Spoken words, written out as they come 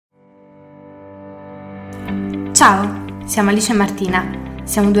Ciao, siamo Alice e Martina,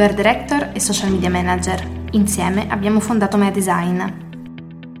 siamo due art director e social media manager. Insieme abbiamo fondato Mea Design.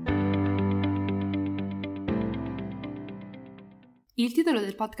 Il titolo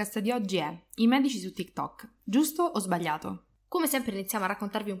del podcast di oggi è I medici su TikTok, giusto o sbagliato? Come sempre iniziamo a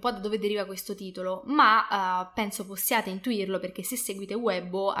raccontarvi un po' da dove deriva questo titolo, ma penso possiate intuirlo perché se seguite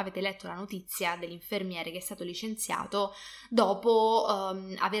Webbo avete letto la notizia dell'infermiere che è stato licenziato dopo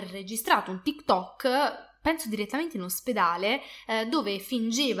aver registrato un TikTok, penso direttamente in ospedale, dove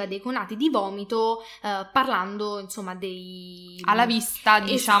fingeva dei conati di vomito parlando insomma alla vista,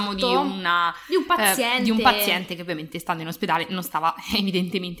 diciamo, esatto, di un paziente che ovviamente stando in ospedale non stava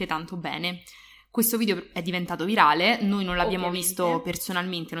evidentemente tanto bene. Questo video è diventato virale, noi non l'abbiamo visto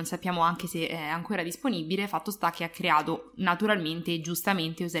personalmente, non sappiamo anche se è ancora disponibile, fatto sta che ha creato naturalmente e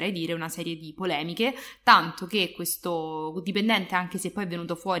giustamente, oserei dire, una serie di polemiche, tanto che questo dipendente, anche se poi è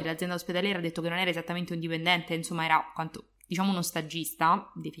venuto fuori, l'azienda ospedaliera ha detto che non era esattamente un dipendente, insomma era diciamo uno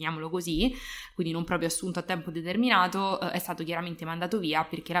stagista, definiamolo così, quindi non proprio assunto a tempo determinato, è stato chiaramente mandato via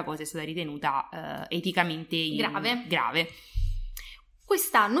perché la cosa è stata ritenuta eticamente grave.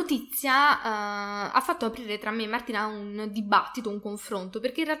 Questa notizia ha fatto aprire tra me e Martina un dibattito, un confronto,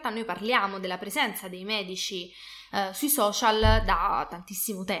 perché in realtà noi parliamo della presenza dei medici sui social da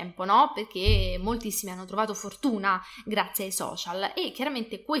tantissimo tempo, no? Perché moltissimi hanno trovato fortuna grazie ai social e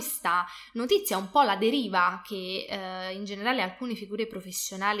chiaramente questa notizia, un po' la deriva che in generale alcune figure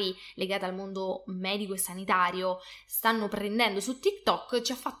professionali legate al mondo medico e sanitario stanno prendendo su TikTok,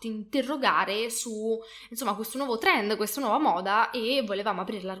 ci ha fatto interrogare su, insomma, questo nuovo trend, questa nuova moda e volevamo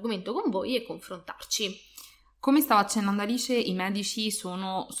aprire l'argomento con voi e confrontarci. Come stava accennando Alice, i medici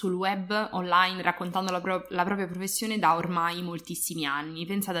sono sul web, online, raccontando la propria professione da ormai moltissimi anni.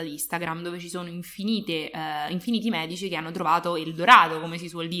 Pensate ad Instagram, dove ci sono infiniti medici che hanno trovato il dorato, come si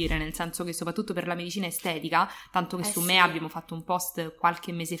suol dire, nel senso che soprattutto per la medicina estetica, tanto che su me abbiamo fatto un post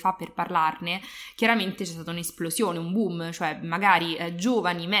qualche mese fa per parlarne, chiaramente c'è stata un'esplosione, un boom, cioè magari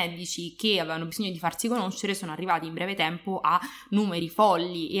giovani medici che avevano bisogno di farsi conoscere sono arrivati in breve tempo a numeri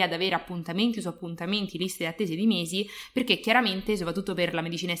folli e ad avere appuntamenti su appuntamenti, liste di attesa di mesi, perché chiaramente, soprattutto per la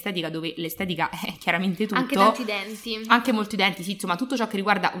medicina estetica, dove l'estetica è chiaramente tutto, anche tanti denti, anche molti denti, sì, insomma tutto ciò che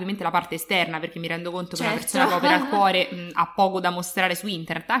riguarda ovviamente la parte esterna, perché mi rendo conto che una persona che opera al cuore ha poco da mostrare su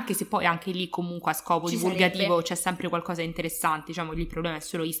internet, anche se poi anche lì comunque a scopo divulgativo c'è sempre qualcosa di interessante, diciamo, il problema è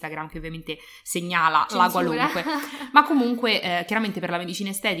solo Instagram che ovviamente segnala la qualunque, ma comunque chiaramente per la medicina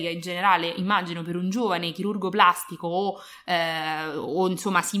estetica in generale, immagino per un giovane chirurgo plastico o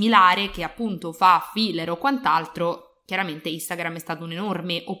insomma similare che appunto fa filler o quant'altro, chiaramente Instagram è stata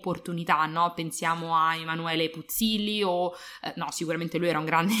un'enorme opportunità, no? Pensiamo a Emanuele Puzzilli no, sicuramente lui era un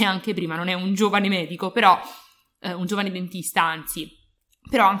grande anche prima, non è un giovane medico, però un giovane dentista, anzi.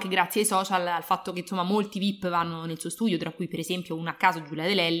 Però anche grazie ai social, al fatto che insomma molti VIP vanno nel suo studio, tra cui per esempio un a caso Giulia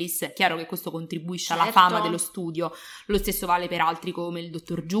De Lellis, è chiaro che questo contribuisce alla fama dello studio. Lo stesso vale per altri come il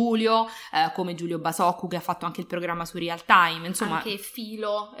dottor Giulio, come Giulio Basoccu che ha fatto anche il programma su Real Time, insomma. Anche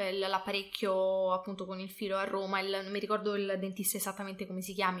Filo, l'apparecchio appunto con il filo a Roma, non mi ricordo il dentista esattamente come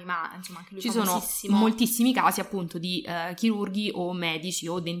si chiami, ma insomma anche lui ci sono moltissimi casi appunto di chirurghi o medici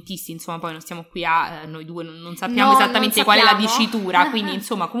o dentisti, insomma poi non stiamo qui noi due non sappiamo esattamente qual è la dicitura, quindi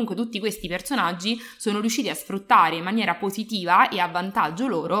insomma comunque tutti questi personaggi sono riusciti a sfruttare in maniera positiva e a vantaggio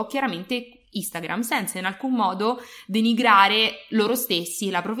loro chiaramente Instagram, senza in alcun modo denigrare loro stessi,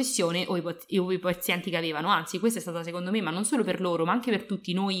 la professione o i pazienti che avevano. Anzi, questa è stata secondo me, ma non solo per loro ma anche per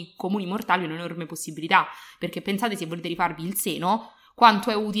tutti noi comuni mortali, un'enorme possibilità, perché pensate, se volete rifarvi il seno,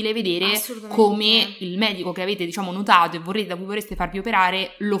 quanto è utile vedere come il medico che avete, diciamo, notato e da cui vorreste farvi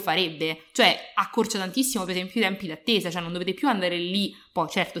operare lo farebbe. Cioè accorcia tantissimo per esempio i tempi d'attesa, cioè non dovete più andare lì, poi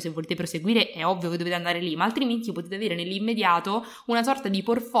certo se volete proseguire è ovvio che dovete andare lì, ma altrimenti potete avere nell'immediato una sorta di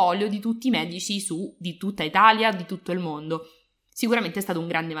portfolio di tutti i medici di tutta Italia, di tutto il mondo. Sicuramente è stato un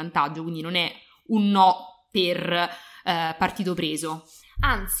grande vantaggio, quindi non è un no per partito preso.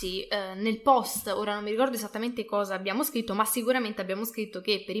 Anzi, nel post, ora non mi ricordo esattamente cosa abbiamo scritto, ma sicuramente abbiamo scritto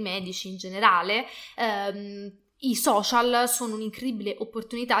che per i medici in generale i social sono un'incredibile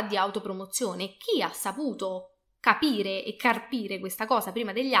opportunità di autopromozione. Chi ha saputo capire e carpire questa cosa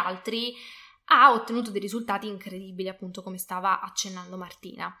prima degli altri ha ottenuto dei risultati incredibili, appunto come stava accennando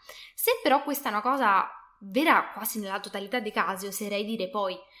Martina. Se però questa è una cosa vera quasi nella totalità dei casi, oserei dire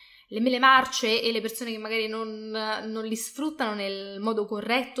poi le mele marce e le persone che magari non li sfruttano nel modo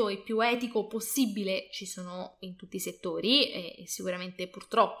corretto e più etico possibile ci sono in tutti i settori e sicuramente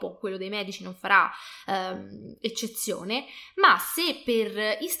purtroppo quello dei medici non farà eccezione, ma se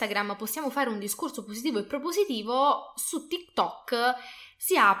per Instagram possiamo fare un discorso positivo e propositivo, su TikTok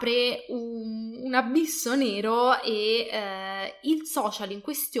si apre un abisso nero e il social in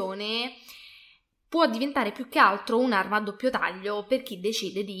questione può diventare più che altro un'arma a doppio taglio per chi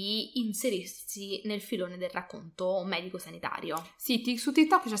decide di inserirsi nel filone del racconto medico-sanitario. Sì, su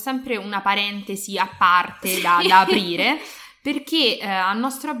TikTok c'è sempre una parentesi a parte da aprire, perché a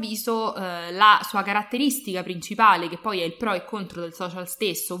nostro avviso la sua caratteristica principale, che poi è il pro e contro del social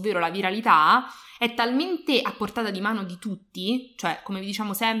stesso, ovvero la viralità, è talmente a portata di mano di tutti, cioè come vi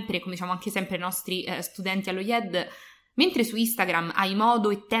diciamo sempre, come diciamo anche sempre ai nostri studenti allo IED, mentre su Instagram hai modo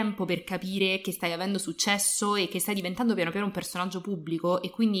e tempo per capire che stai avendo successo e che stai diventando piano piano un personaggio pubblico e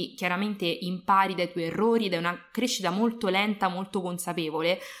quindi chiaramente impari dai tuoi errori ed è una crescita molto lenta, molto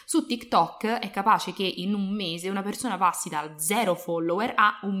consapevole, su TikTok è capace che in un mese una persona passi da 0 follower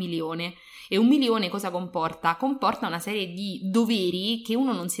a 1 milione. E 1 milione cosa comporta? Comporta una serie di doveri che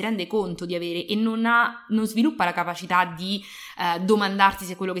uno non si rende conto di avere e non sviluppa la capacità di domandarsi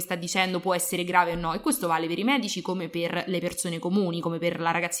se quello che sta dicendo può essere grave o no. E questo vale per i medici come per le persone comuni, come per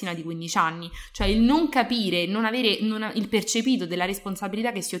la ragazzina di 15 anni. Cioè il non capire, non avere il percepito della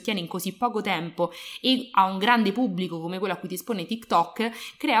responsabilità che si ottiene in così poco tempo e a un grande pubblico come quello a cui ti espone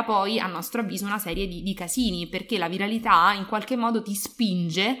TikTok, crea poi a nostro avviso una serie di casini, perché la viralità in qualche modo ti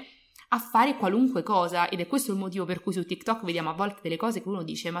spinge a fare qualunque cosa ed è questo il motivo per cui su TikTok vediamo a volte delle cose che uno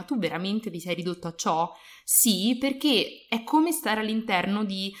dice ma tu veramente ti sei ridotto a ciò? Sì, perché è come stare all'interno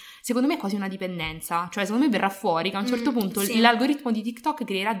di, secondo me, quasi una dipendenza, cioè secondo me verrà fuori che a un certo punto sì. L'algoritmo di TikTok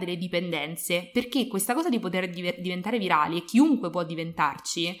creerà delle dipendenze, perché questa cosa di poter diventare virali e chiunque può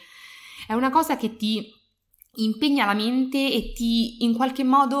diventarci è una cosa che ti impegna la mente e ti in qualche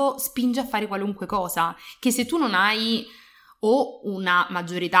modo spinge a fare qualunque cosa, che se tu non hai o una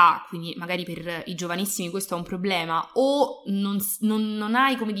maggiore età, quindi magari per i giovanissimi questo è un problema, o non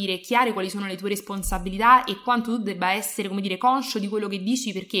hai, come dire, chiare quali sono le tue responsabilità e quanto tu debba essere, come dire, conscio di quello che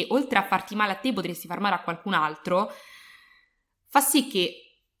dici, perché oltre a farti male a te potresti far male a qualcun altro, fa sì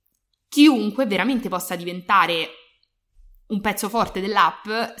che chiunque veramente possa diventare un pezzo forte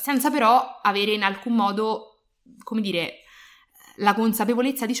dell'app senza però avere in alcun modo, come dire, la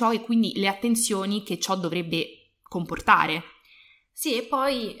consapevolezza di ciò e quindi le attenzioni che ciò dovrebbe comportare. Sì, e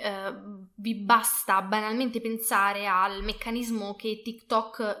poi vi basta banalmente pensare al meccanismo che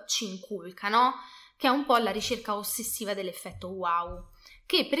TikTok ci inculca, no? Che è un po' la ricerca ossessiva dell'effetto wow,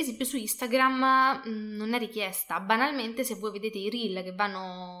 che per esempio su Instagram non è richiesta. Banalmente, se voi vedete i reel che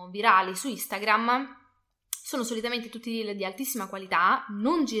vanno virali su Instagram, sono solitamente tutti reel di altissima qualità,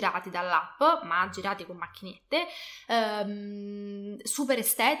 non girati dall'app, ma girati con macchinette, super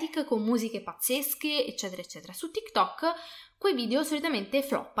aesthetic, con musiche pazzesche, eccetera, eccetera. Su TikTok quei video solitamente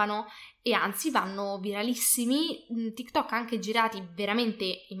floppano e anzi vanno viralissimi, TikTok anche girati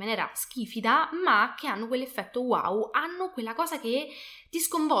veramente in maniera schifida, ma che hanno quell'effetto wow, hanno quella cosa che ti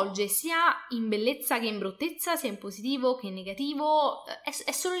sconvolge sia in bellezza che in bruttezza, sia in positivo che in negativo,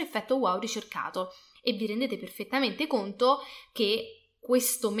 è solo l'effetto wow ricercato. E vi rendete perfettamente conto che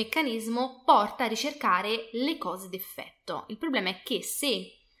questo meccanismo porta a ricercare le cose d'effetto. Il problema è che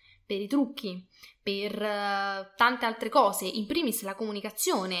se per i trucchi, per tante altre cose, in primis la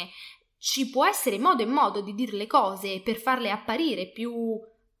comunicazione, ci può essere modo e modo di dire le cose per farle apparire più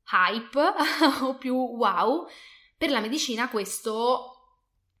hype o più wow, per la medicina questo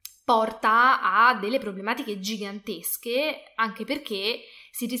porta a delle problematiche gigantesche, anche perché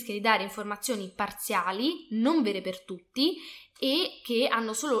si rischia di dare informazioni parziali, non vere per tutti, e che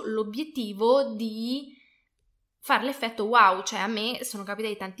hanno solo l'obiettivo di fare l'effetto wow. Cioè a me sono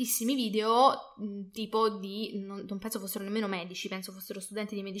capitati tantissimi video tipo di, non penso fossero nemmeno medici, penso fossero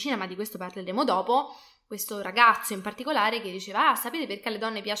studenti di medicina, ma di questo parleremo dopo, questo ragazzo in particolare che diceva sapete perché alle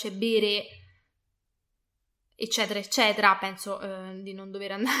donne piace bere eccetera eccetera, penso di non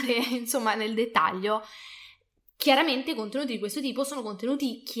dover andare insomma nel dettaglio. Chiaramente contenuti di questo tipo sono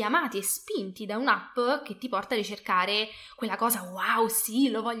contenuti chiamati e spinti da un'app che ti porta a ricercare quella cosa wow,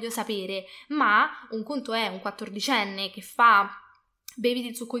 sì, lo voglio sapere, ma un conto è un 14enne che fa bevi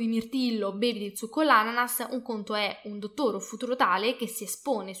di zucco di mirtillo, bevi di zucco all'ananas, un conto è un dottore o futuro tale che si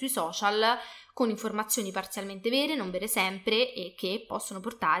espone sui social con informazioni parzialmente vere, non vere sempre, e che possono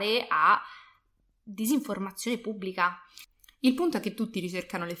portare a disinformazione pubblica. Il punto è che tutti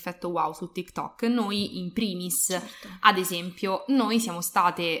ricercano l'effetto wow su TikTok, noi in primis, Certo. ad esempio, noi siamo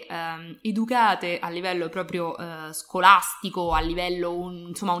state educate a livello proprio scolastico, a livello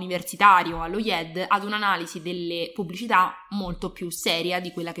insomma universitario, allo IED, ad un'analisi delle pubblicità molto più seria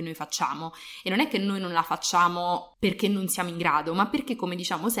di quella che noi facciamo. E non è che noi non la facciamo perché non siamo in grado, ma perché, come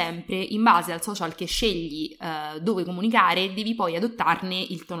diciamo sempre, in base al social che scegli dove comunicare, devi poi adottarne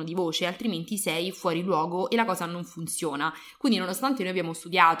il tono di voce, altrimenti sei fuori luogo e la cosa non funziona. Quindi, nonostante noi abbiamo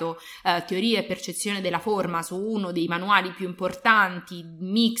studiato teoria e percezione della forma su uno dei manuali più importanti,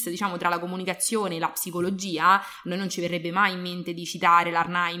 mix diciamo tra la comunicazione e la psicologia, a noi non ci verrebbe mai in mente di citare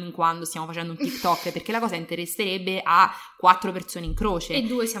l'Arnheim quando stiamo facendo un TikTok, perché la cosa interesserebbe a 4 persone in croce. E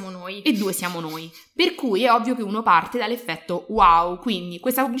 2 siamo noi. Per cui è ovvio che uno parte dall'effetto wow, quindi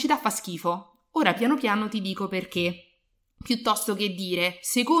questa pubblicità fa schifo. Ora piano piano ti dico perché. Piuttosto che dire,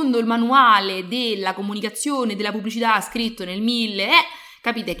 secondo il manuale della comunicazione, della pubblicità scritto nel 1000,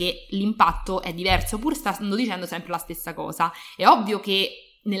 capite che l'impatto è diverso, pur stando dicendo sempre la stessa cosa. È ovvio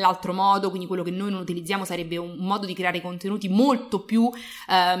che nell'altro modo, quindi quello che noi non utilizziamo, sarebbe un modo di creare contenuti molto più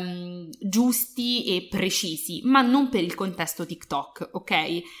giusti e precisi, ma non per il contesto TikTok,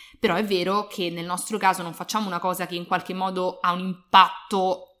 ok? Però è vero che nel nostro caso non facciamo una cosa che in qualche modo ha un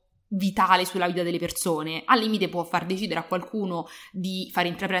impatto vitale sulla vita delle persone, al limite può far decidere a qualcuno di far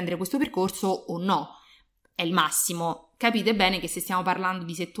intraprendere questo percorso o no, è il massimo. Capite bene che se stiamo parlando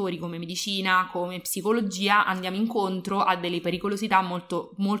di settori come medicina, come psicologia, andiamo incontro a delle pericolosità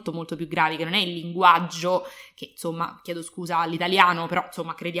molto molto molto più gravi, che non è il linguaggio, che insomma chiedo scusa all'italiano, però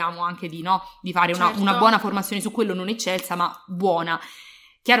insomma crediamo anche di fare una buona formazione su quello, non eccelsa ma buona.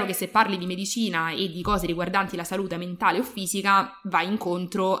 Chiaro che se parli di medicina e di cose riguardanti la salute mentale o fisica, vai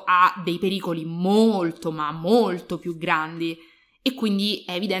incontro a dei pericoli molto, ma molto più grandi. E quindi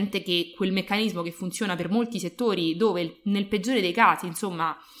è evidente che quel meccanismo che funziona per molti settori, dove nel peggiore dei casi,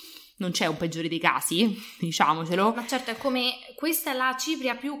 insomma, non c'è un peggiore dei casi, diciamocelo. Ma certo, è come questa è la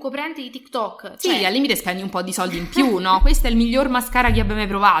cipria più coprente di TikTok. Sì, al limite spendi un po' di soldi in più, no? Questo è il miglior mascara che abbia mai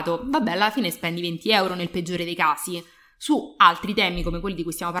provato. Vabbè, alla fine spendi 20 euro nel peggiore dei casi. Su altri temi come quelli di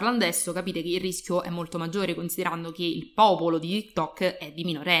cui stiamo parlando adesso, capite che il rischio è molto maggiore, considerando che il popolo di TikTok è di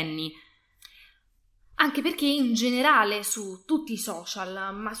minorenni. Anche perché in generale su tutti i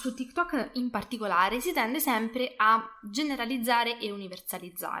social, ma su TikTok in particolare, si tende sempre a generalizzare e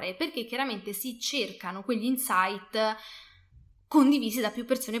universalizzare, perché chiaramente si cercano quegli insight condivisi da più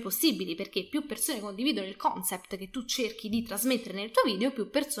persone possibili, perché più persone condividono il concept che tu cerchi di trasmettere nel tuo video, più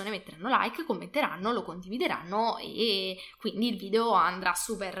persone metteranno like, commenteranno, lo condivideranno e quindi il video andrà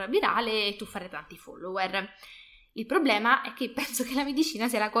super virale e tu farai tanti follower. Il problema è che penso che la medicina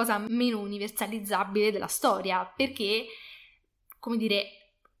sia la cosa meno universalizzabile della storia, perché, come dire,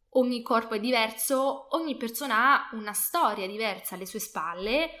 ogni corpo è diverso, ogni persona ha una storia diversa alle sue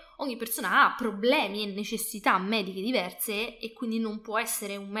spalle, ogni persona ha problemi e necessità mediche diverse e quindi non può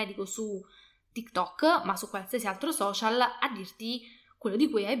essere un medico su TikTok, ma su qualsiasi altro social, a dirti quello di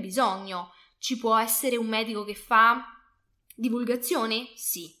cui hai bisogno. Ci può essere un medico che fa divulgazione?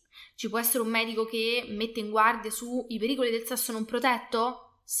 Sì. Ci può essere un medico che mette in guardia sui pericoli del sesso non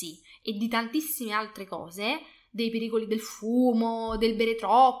protetto? Sì. E di tantissime altre cose, dei pericoli del fumo, del bere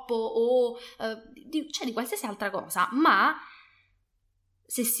troppo o di qualsiasi altra cosa, ma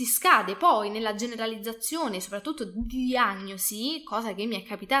se si scade poi nella generalizzazione, soprattutto di diagnosi, cosa che mi è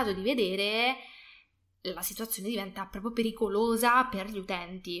capitato di vedere, la situazione diventa proprio pericolosa per gli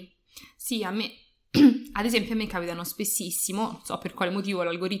utenti. Sì, ad esempio a me capitano spessissimo, non so per quale motivo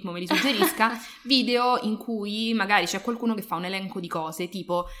l'algoritmo me li suggerisca, video in cui magari c'è qualcuno che fa un elenco di cose,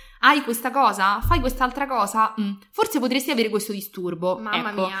 tipo hai questa cosa, fai quest'altra cosa, forse potresti avere questo disturbo.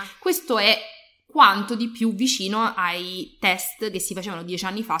 Mamma mia. Questo è quanto di più vicino ai test che si facevano 10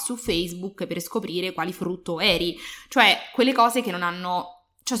 anni fa su Facebook per scoprire quali frutto eri, cioè quelle cose che non hanno,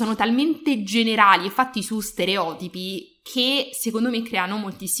 cioè sono talmente generali e fatti su stereotipi che secondo me creano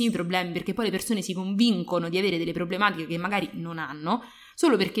moltissimi problemi, perché poi le persone si convincono di avere delle problematiche che magari non hanno,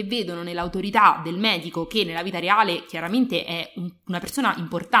 solo perché vedono nell'autorità del medico, che nella vita reale chiaramente è una persona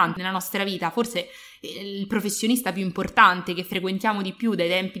importante nella nostra vita, forse il professionista più importante che frequentiamo di più dai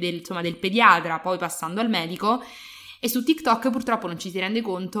tempi del pediatra, poi passando al medico, e su TikTok purtroppo non ci si rende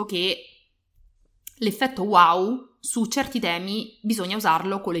conto che l'effetto wow su certi temi bisogna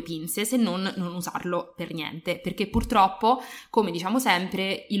usarlo con le pinze, se non usarlo per niente, perché purtroppo, come diciamo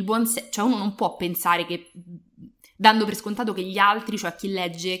sempre, cioè uno non può pensare che, dando per scontato che gli altri, cioè chi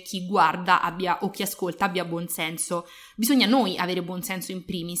legge, chi guarda o chi ascolta abbia buon senso. Bisogna noi avere buon senso in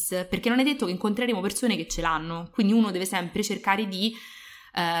primis, perché non è detto che incontreremo persone che ce l'hanno, quindi uno deve sempre cercare di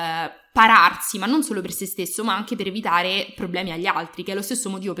pararsi, ma non solo per se stesso, ma anche per evitare problemi agli altri, che è lo stesso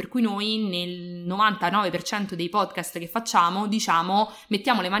motivo per cui noi nel 99% dei podcast che facciamo diciamo,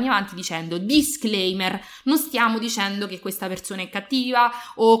 mettiamo le mani avanti dicendo disclaimer, non stiamo dicendo che questa persona è cattiva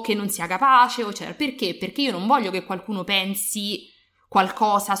o che non sia capace, eccetera. Perché? Perché io non voglio che qualcuno pensi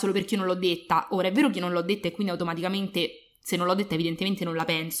qualcosa solo perché io non l'ho detta. Ora è vero che io non l'ho detta e quindi automaticamente se non l'ho detta evidentemente non la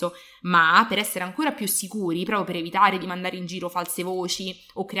penso, ma per essere ancora più sicuri, proprio per evitare di mandare in giro false voci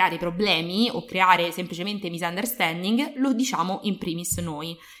o creare problemi o creare semplicemente misunderstanding, lo diciamo in primis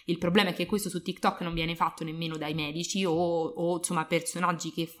noi. Il problema è che questo su TikTok non viene fatto nemmeno dai medici o insomma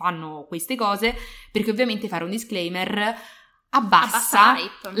personaggi che fanno queste cose, perché ovviamente fare un disclaimer abbassa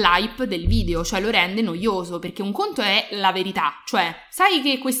l'hype del video, cioè lo rende noioso, perché un conto è la verità, cioè sai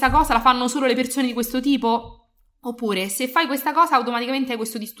che questa cosa la fanno solo le persone di questo tipo? Oppure, se fai questa cosa automaticamente hai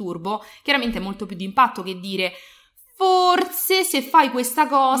questo disturbo, chiaramente è molto più di impatto che dire forse se fai questa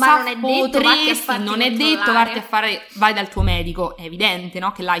cosa ma non è potresti, non è detto varti a fare, vai dal tuo medico, è evidente,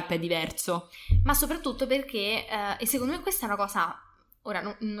 no? Che l'hype è diverso. Ma soprattutto perché, e secondo me questa è una cosa,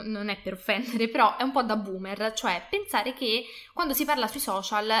 ora non è per offendere, però è un po' da boomer, cioè pensare che quando si parla sui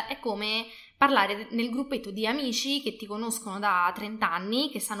social è come parlare nel gruppetto di amici che ti conoscono da 30 anni,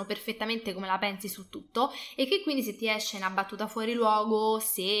 che sanno perfettamente come la pensi su tutto e che quindi se ti esce una battuta fuori luogo,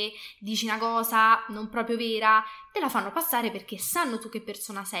 se dici una cosa non proprio vera, te la fanno passare perché sanno tu che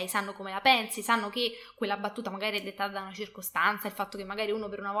persona sei, sanno come la pensi, sanno che quella battuta magari è dettata da una circostanza, il fatto che magari uno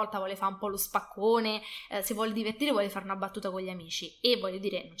per una volta vuole fare un po' lo spaccone, se vuole divertire vuole fare una battuta con gli amici. E voglio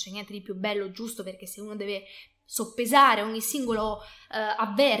dire, non c'è niente di più bello, giusto, perché se uno deve soppesare ogni singolo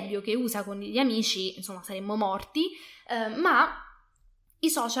avverbio che usa con gli amici, insomma saremmo morti, ma i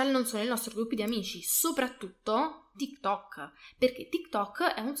social non sono il nostro gruppo di amici, soprattutto TikTok, perché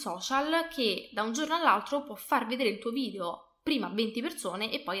TikTok è un social che da un giorno all'altro può far vedere il tuo video prima a 20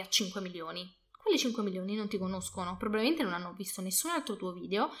 persone e poi a 5 milioni. Quelli 5 milioni non ti conoscono, probabilmente non hanno visto nessun altro tuo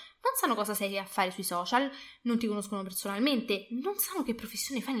video, non sanno cosa sei a fare sui social, non ti conoscono personalmente, non sanno che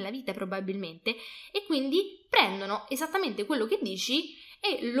professione fai nella vita probabilmente e quindi prendono esattamente quello che dici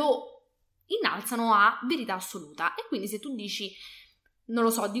e lo innalzano a verità assoluta. E quindi se tu dici, non lo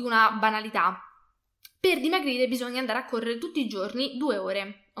so, dico una banalità, per dimagrire bisogna andare a correre tutti i giorni 2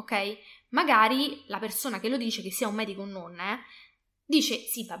 ore, ok? Magari la persona che lo dice, che sia un medico o non, dice,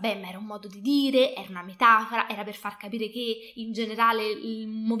 sì vabbè, ma era un modo di dire, era una metafora, era per far capire che in generale il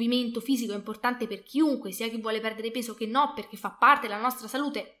movimento fisico è importante per chiunque, sia chi vuole perdere peso che no, perché fa parte della nostra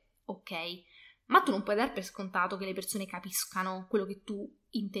salute. Ok, ma tu non puoi dare per scontato che le persone capiscano quello che tu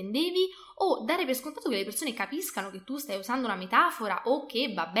intendevi o dare per scontato che le persone capiscano che tu stai usando una metafora o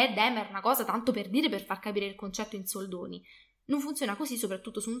che, vabbè, dai, ma era una cosa tanto per dire, per far capire il concetto in soldoni. Non funziona così,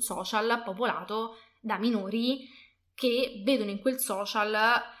 soprattutto su un social popolato da minori che vedono in quel social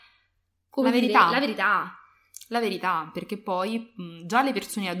come la verità. La verità, perché poi già le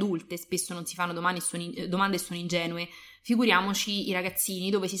persone adulte spesso non si fanno domande e sono ingenue, figuriamoci i ragazzini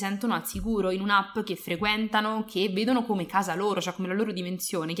dove si sentono al sicuro in un'app che frequentano, che vedono come casa loro, cioè come la loro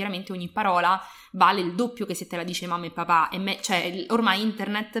dimensione. Chiaramente ogni parola vale il doppio che se te la dice mamma e papà, cioè ormai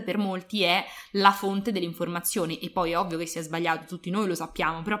internet per molti è la fonte dell'informazione e poi è ovvio che sia sbagliato, tutti noi lo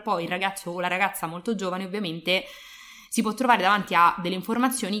sappiamo, però poi il ragazzo o la ragazza molto giovane ovviamente si può trovare davanti a delle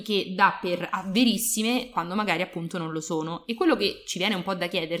informazioni che dà per verissime quando magari appunto non lo sono. E quello che ci viene un po' da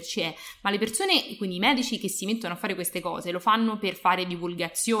chiederci è, ma le persone, quindi i medici che si mettono a fare queste cose, lo fanno per fare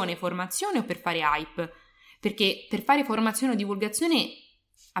divulgazione, formazione o per fare hype? Perché per fare formazione o divulgazione,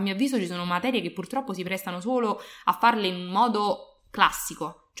 a mio avviso, ci sono materie che purtroppo si prestano solo a farle in un modo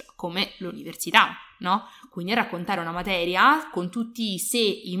classico, cioè come l'università, no? Quindi a raccontare una materia con tutti i se,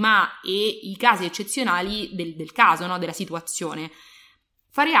 i ma e i casi eccezionali del caso, no? Della situazione.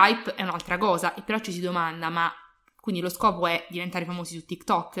 Fare hype è un'altra cosa e però ci si domanda, ma quindi lo scopo è diventare famosi su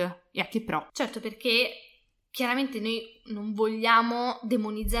TikTok? E a che pro? Certo, perché chiaramente noi non vogliamo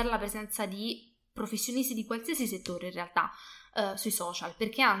demonizzare la presenza di professionisti di qualsiasi settore in realtà sui social,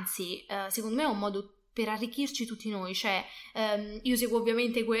 perché anzi secondo me è un modo per arricchirci tutti noi, cioè io seguo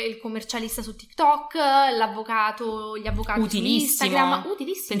ovviamente il commercialista su TikTok, l'avvocato, gli avvocati su Instagram,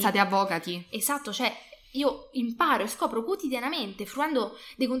 utilissimo. Pensate avvocati. Esatto, cioè io imparo e scopro quotidianamente fruendo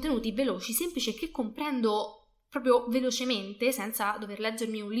dei contenuti veloci, semplici che comprendo proprio velocemente senza dover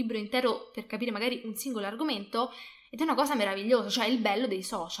leggermi un libro intero per capire magari un singolo argomento ed è una cosa meravigliosa, cioè il bello dei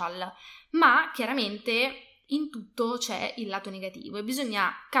social, ma chiaramente in tutto c'è il lato negativo e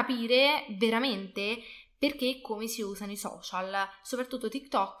bisogna capire veramente perché e come si usano i social, soprattutto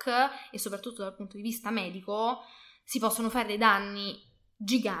TikTok e soprattutto dal punto di vista medico si possono fare dei danni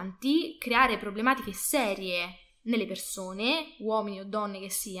giganti, creare problematiche serie nelle persone, uomini o donne che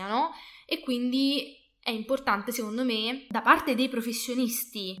siano, e quindi è importante, secondo me, da parte dei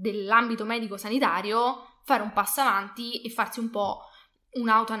professionisti dell'ambito medico-sanitario fare un passo avanti e farsi un po'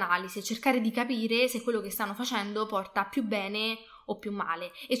 un'autoanalisi e cercare di capire se quello che stanno facendo porta più bene o più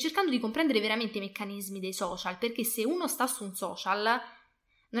male, e cercando di comprendere veramente i meccanismi dei social, perché se uno sta su un social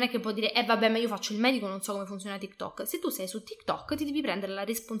non è che può dire vabbè, ma io faccio il medico, non so come funziona TikTok. Se tu sei su TikTok ti devi prendere la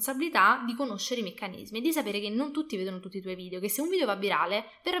responsabilità di conoscere i meccanismi e di sapere che non tutti vedono tutti i tuoi video, che se un video va virale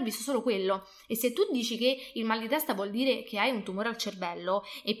verrà visto solo quello, e se tu dici che il mal di testa vuol dire che hai un tumore al cervello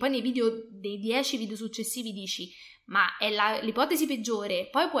e poi nei video dei 10 video successivi dici ma è l'ipotesi peggiore,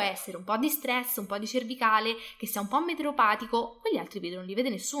 poi può essere un po' di stress, un po' di cervicale, che sia un po' meteoropatico, quegli altri video non li vede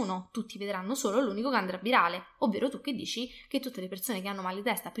nessuno, tutti vedranno solo l'unico che andrà virale, ovvero tu che dici che tutte le persone che hanno mal di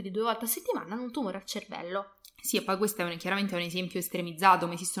testa più di 2 volte a settimana hanno un tumore al cervello. Sì, e poi questo è chiaramente un esempio estremizzato,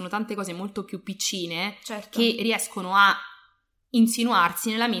 ma esistono tante cose molto più piccine, certo, che riescono a insinuarsi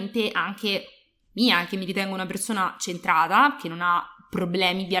nella mente anche mia, che mi ritengo una persona centrata, che non ha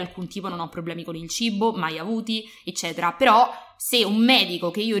problemi di alcun tipo, non ho problemi con il cibo, mai avuti, eccetera. Però se un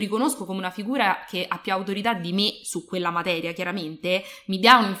medico che io riconosco come una figura che ha più autorità di me su quella materia, chiaramente, mi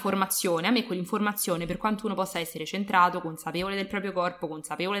dà un'informazione, a me quell'informazione, per quanto uno possa essere centrato, consapevole del proprio corpo,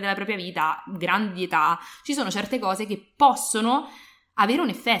 consapevole della propria vita, grande di età, ci sono certe cose che possono avere un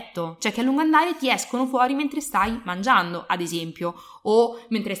effetto, cioè che a lungo andare ti escono fuori mentre stai mangiando, ad esempio, o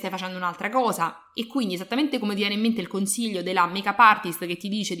mentre stai facendo un'altra cosa, e quindi esattamente come ti viene in mente il consiglio della make-up artist che ti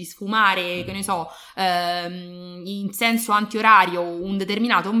dice di sfumare, che ne so, in senso antiorario un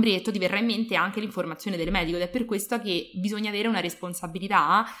determinato ombretto, ti verrà in mente anche l'informazione del medico, ed è per questo che bisogna avere una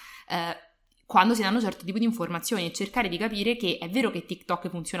responsabilità quando si danno certi tipi di informazioni, e cercare di capire che è vero che TikTok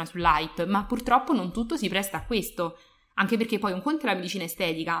funziona sull'hype, ma purtroppo non tutto si presta a questo. Anche perché poi un conto è la medicina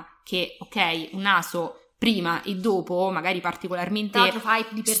estetica, che ok, un naso prima e dopo, magari particolarmente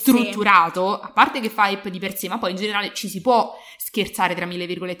strutturato, a parte che fa hype di per sé, ma poi in generale ci si può scherzare tra mille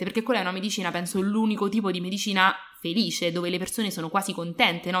virgolette, perché quella è una medicina, penso, l'unico tipo di medicina felice, dove le persone sono quasi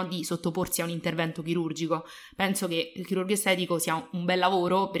contente, no, di sottoporsi a un intervento chirurgico. Penso che il chirurgo estetico sia un bel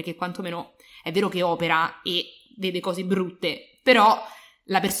lavoro, perché quantomeno è vero che opera e vede cose brutte, però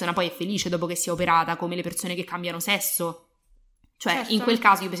la persona poi è felice dopo che si è operata, come le persone che cambiano sesso. Cioè, certo, in quel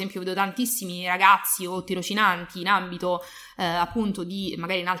caso io per esempio vedo tantissimi ragazzi o tirocinanti in ambito appunto di,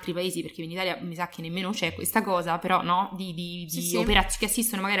 magari in altri paesi, perché in Italia mi sa che nemmeno c'è questa cosa, però no, di sì. operazioni che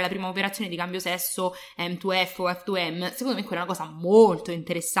assistono magari alla prima operazione di cambio sesso, M2F o F2M. Secondo me quella è una cosa molto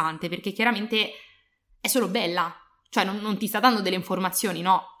interessante, perché chiaramente è solo bella. Cioè non ti sta dando delle informazioni,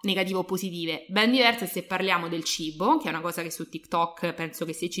 no, negative o positive. Ben diverse se parliamo del cibo, che è una cosa che su TikTok penso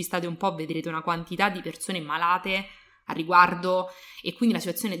che se ci state un po' vedrete una quantità di persone malate a riguardo, e quindi la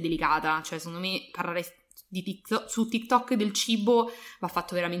situazione è delicata. Cioè secondo me parlare su TikTok del cibo va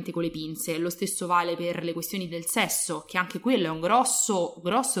fatto veramente con le pinze. Lo stesso vale per le questioni del sesso, che anche quello è un grosso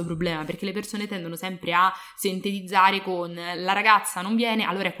problema, perché le persone tendono sempre a sintetizzare con la ragazza non viene,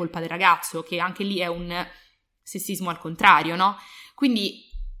 allora è colpa del ragazzo, che anche lì è un sessismo al contrario, no? Quindi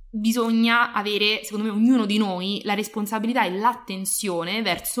bisogna avere, secondo me, ognuno di noi la responsabilità e l'attenzione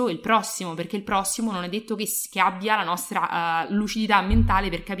verso il prossimo, perché il prossimo non è detto che abbia la nostra lucidità mentale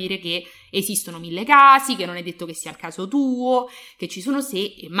per capire che esistono 1000 casi, che non è detto che sia il caso tuo, che ci sono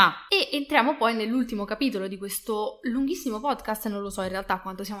se e ma. E entriamo poi nell'ultimo capitolo di questo lunghissimo podcast, non lo so in realtà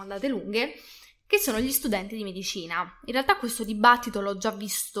quanto siamo andate lunghe, che sono gli studenti di medicina. In realtà questo dibattito l'ho già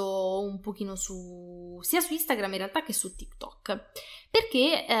visto un pochino sia su Instagram in realtà che su TikTok,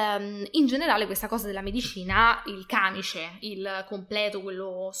 perché in generale questa cosa della medicina, il camice, il completo,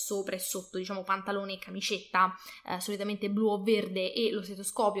 quello sopra e sotto, diciamo pantalone e camicetta, solitamente blu o verde, e lo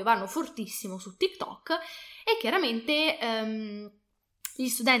stetoscopio vanno fortissimo su TikTok, e chiaramente gli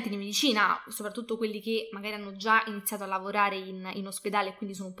studenti di medicina, soprattutto quelli che magari hanno già iniziato a lavorare in ospedale e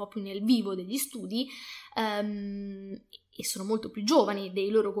quindi sono un po' più nel vivo degli studi, e sono molto più giovani dei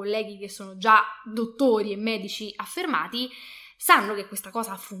loro colleghi che sono già dottori e medici affermati, sanno che questa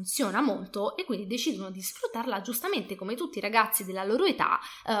cosa funziona molto e quindi decidono di sfruttarla, giustamente come tutti i ragazzi della loro età,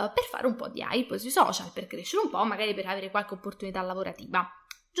 per fare un po' di hype sui social, per crescere un po', magari per avere qualche opportunità lavorativa.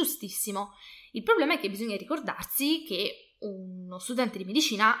 Giustissimo. Il problema è che bisogna ricordarsi che uno studente di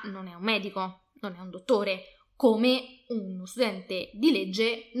medicina non è un medico, non è un dottore, come uno studente di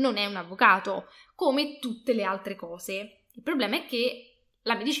legge non è un avvocato, come tutte le altre cose. Il problema è che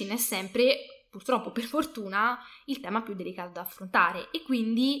la medicina è sempre, purtroppo per fortuna, il tema più delicato da affrontare, e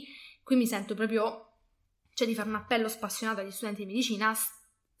quindi qui mi sento proprio, di fare un appello spassionato agli studenti di medicina: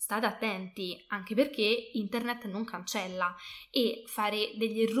 state attenti, anche perché internet non cancella, e fare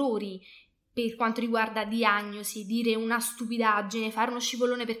degli errori per quanto riguarda diagnosi, dire una stupidaggine, fare uno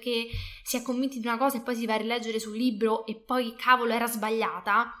scivolone perché si è convinti di una cosa e poi si va a rileggere sul libro e poi cavolo era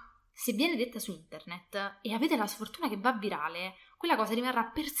sbagliata, se viene detta su internet e avete la sfortuna che va virale, quella cosa rimarrà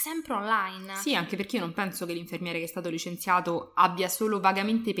per sempre online. Sì, anche perché io non penso che l'infermiere che è stato licenzito abbia solo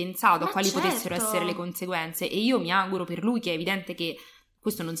vagamente pensato a quali potessero essere le conseguenze, e io mi auguro per lui, che è evidente che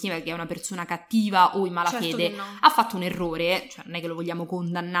questo non significa che è una persona cattiva o in malafede, Certo, ha fatto un errore, cioè non è che lo vogliamo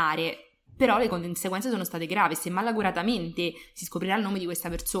condannare, però le conseguenze sono state gravi. Se malaguratamente si scoprirà il nome di questa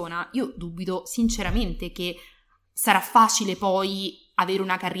persona, io dubito sinceramente che sarà facile poi avere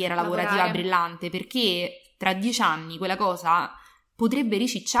una carriera lavorativa brillante, perché tra 10 anni quella cosa potrebbe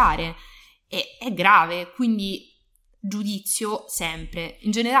ricicciare, è grave, quindi giudizio sempre.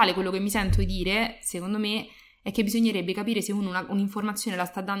 In generale quello che mi sento di dire, secondo me, è che bisognerebbe capire se uno un'informazione la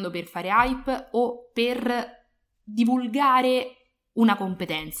sta dando per fare hype o per divulgare una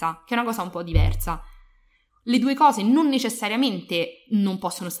competenza, che è una cosa un po' diversa. Le due cose non necessariamente non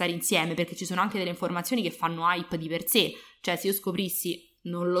possono stare insieme, perché ci sono anche delle informazioni che fanno hype di per sé. Cioè, se io scoprissi,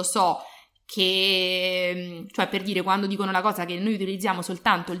 non lo so, che, cioè, per dire, quando dicono la cosa che noi utilizziamo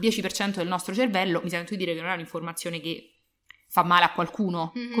soltanto il 10% del nostro cervello, mi sento di dire che non è un'informazione che fa male a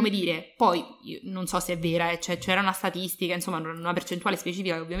qualcuno, come dire, poi io non so se è vera, cioè, c'era una statistica, insomma una percentuale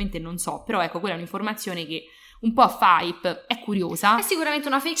specifica che ovviamente non so, però ecco, quella è un'informazione che un po' fa hype, è curiosa. È sicuramente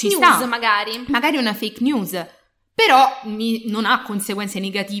una fake news, magari una fake news, però non ha conseguenze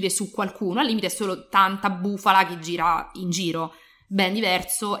negative su qualcuno, al limite è solo tanta bufala che gira in giro. Ben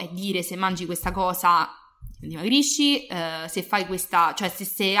diverso è dire: se mangi questa cosa dimagrisci, se fai questa, cioè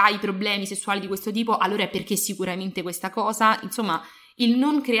se hai problemi sessuali di questo tipo, allora è perché sicuramente questa cosa, insomma, il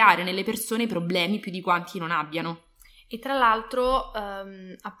non creare nelle persone problemi più di quanti non abbiano. E tra l'altro,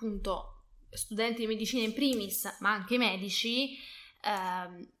 appunto, studenti di medicina in primis, ma anche medici,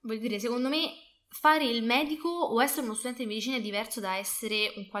 voglio dire, secondo me fare il medico o essere uno studente di medicina è diverso da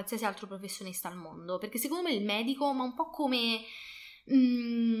essere un qualsiasi altro professionista al mondo, perché secondo me il medico, ma un po' come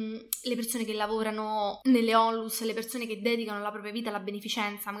le persone che lavorano nelle onlus, le persone che dedicano la propria vita alla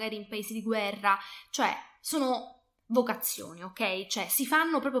beneficenza, magari in paesi di guerra, cioè sono vocazioni, ok? Cioè si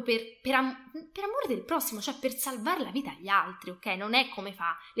fanno proprio per amore del prossimo, cioè per salvare la vita agli altri, ok? Non è come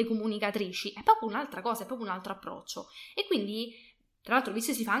fa le comunicatrici, è proprio un'altra cosa, è proprio un altro approccio. E quindi, tra l'altro,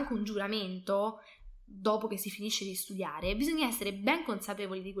 visto che si fa anche un giuramento dopo che si finisce di studiare, bisogna essere ben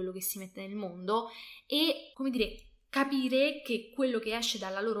consapevoli di quello che si mette nel mondo e, come dire, capire che quello che esce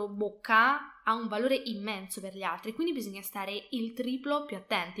dalla loro bocca ha un valore immenso per gli altri, quindi bisogna stare il triplo più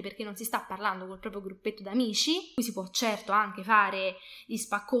attenti, perché non si sta parlando col proprio gruppetto d'amici, qui si può certo anche fare gli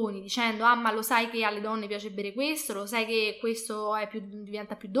spacconi dicendo: ah, ma lo sai che alle donne piace bere questo, lo sai che questo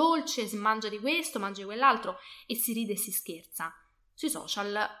diventa più dolce, se mangia di questo, mangia di quell'altro, e si ride e si scherza. Sui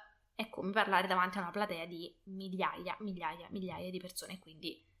social è come parlare davanti a una platea di migliaia di persone,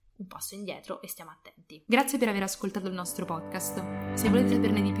 quindi un passo indietro e stiamo attenti. Grazie per aver ascoltato il nostro podcast. Se volete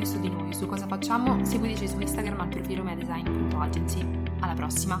saperne di più su di noi, su cosa facciamo, seguiteci su Instagram al profilo medesign.agency. Alla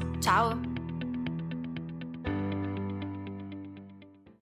prossima. Ciao!